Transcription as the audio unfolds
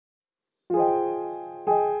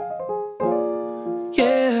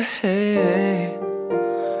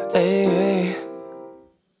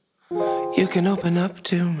can open up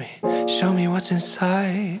to me, show me what's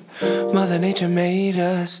inside. Mother Nature made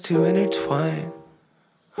us to intertwine.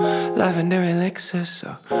 Lavender elixir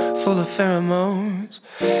so full of pheromones.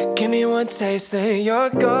 Give me one taste then you're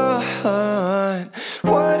gone.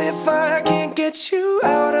 What if I can't get you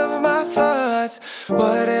out of my thoughts?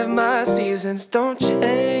 What if my seasons don't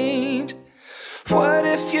change? What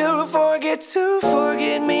if you forget to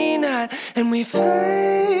forget me not, and we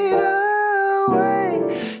fade away?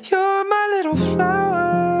 You're my little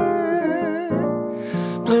flower,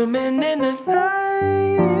 blooming in the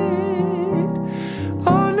night,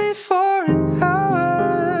 only for an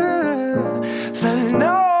hour. The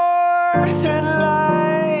northern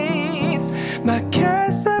lights, my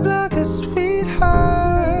Casablanca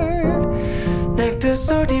sweetheart, nectar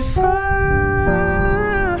so divine.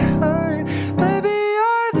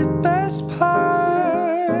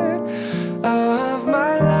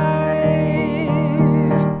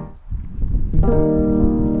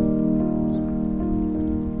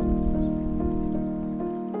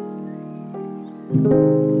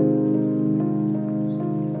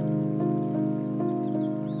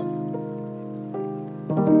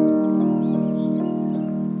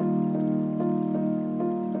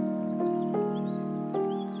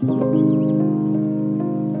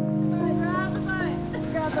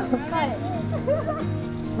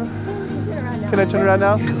 Can I turn around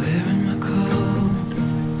now?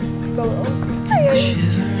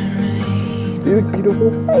 You look beautiful.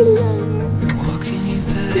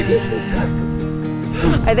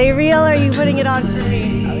 Are they real or are you putting it on for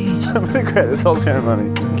me? I'm gonna cry this whole ceremony.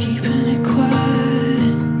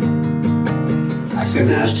 I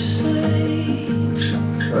couldn't ask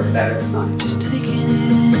for a better son.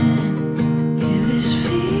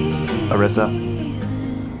 Arissa,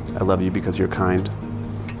 I love you because you're kind,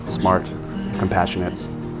 smart, compassionate.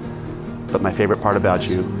 But my favorite part about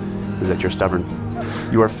you is that you're stubborn.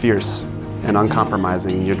 You are fierce and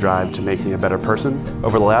uncompromising in your drive to make me a better person.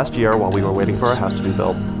 Over the last year, while we were waiting for our house to be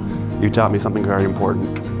built, you taught me something very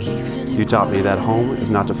important. You taught me that home is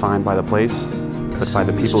not defined by the place, but by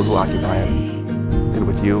the people who occupy it. And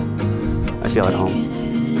with you, I feel at home.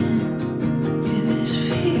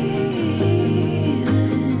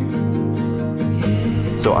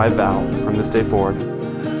 So I vow, from this day forward,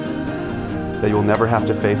 that you will never have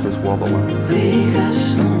to face this world alone.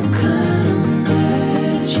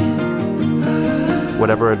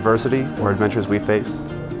 Whatever adversity or adventures we face,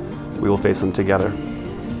 we will face them together.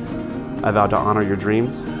 I vow to honor your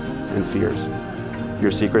dreams and fears,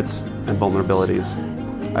 your secrets and vulnerabilities.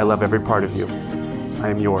 I love every part of you. I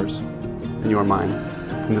am yours, and you are mine,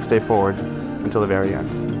 from this day forward until the very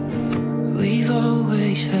end. We've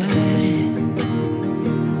always had it.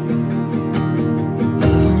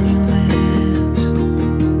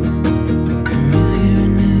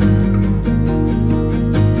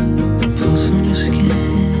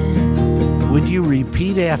 Would you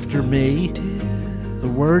repeat after me the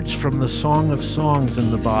words from the Song of Songs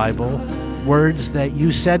in the Bible, words that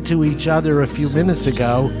you said to each other a few minutes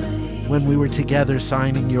ago when we were together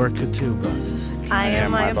signing your ketubah? I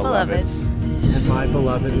am my beloved's, and my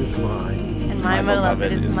beloved is mine, and my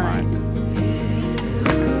beloved is mine.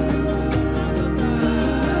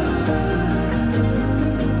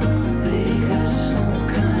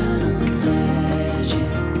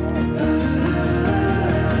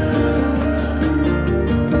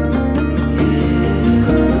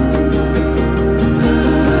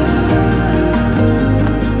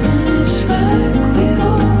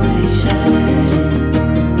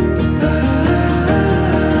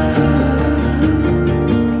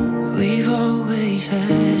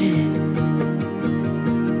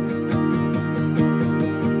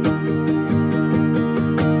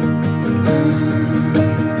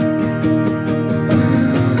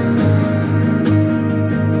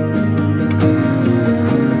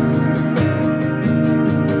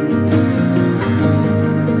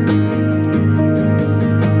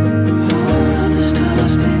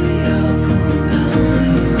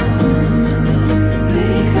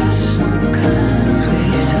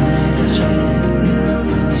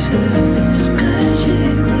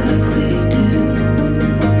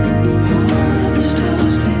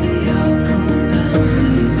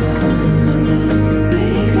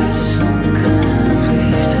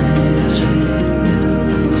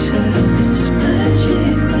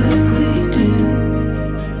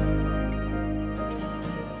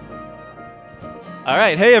 All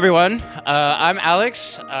right, hey everyone. I'm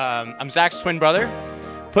Alex. I'm Zack's twin brother.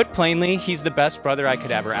 Put plainly, he's the best brother I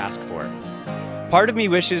could ever ask for. Part of me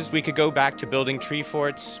wishes we could go back to building tree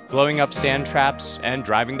forts, blowing up sand traps, and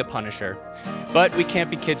driving the Punisher. But we can't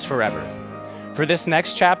be kids forever. For this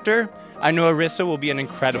next chapter, I know Arissa will be an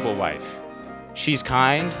incredible wife. She's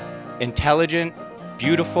kind, intelligent,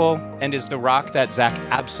 beautiful, and is the rock that Zack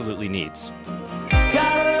absolutely needs.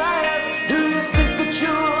 Do you think that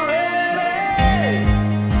you're ready?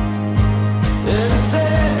 And he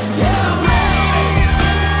said, yeah, I'm ready.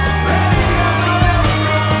 Ready as I'm ever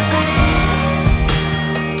gonna be.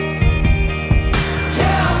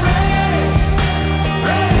 Yeah, I'm ready.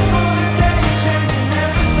 Ready for the day, changing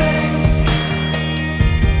everything.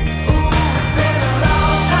 Ooh, it's been a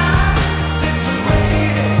long time since we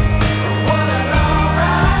waited. But what an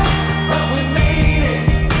alright, but we made it.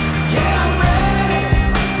 Yeah, I'm ready.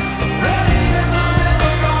 Ready as I'm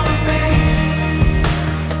ever gonna be.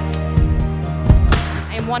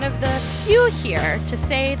 I am one of the few here to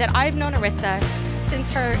say that I've known Arissa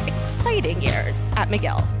since her exciting years at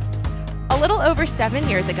McGill. A little over 7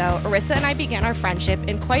 years ago, Arissa and I began our friendship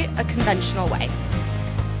in quite a conventional way.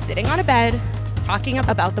 Sitting on a bed, talking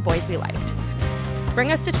about the boys we liked.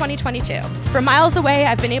 Bring us to 2022. From miles away,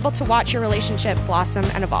 I've been able to watch your relationship blossom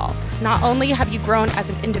and evolve. Not only have you grown as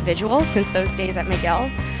an individual since those days at McGill,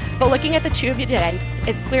 but looking at the two of you today,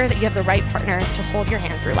 it's clear that you have the right partner to hold your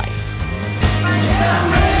hand through life. Yeah,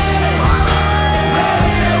 I'm ready.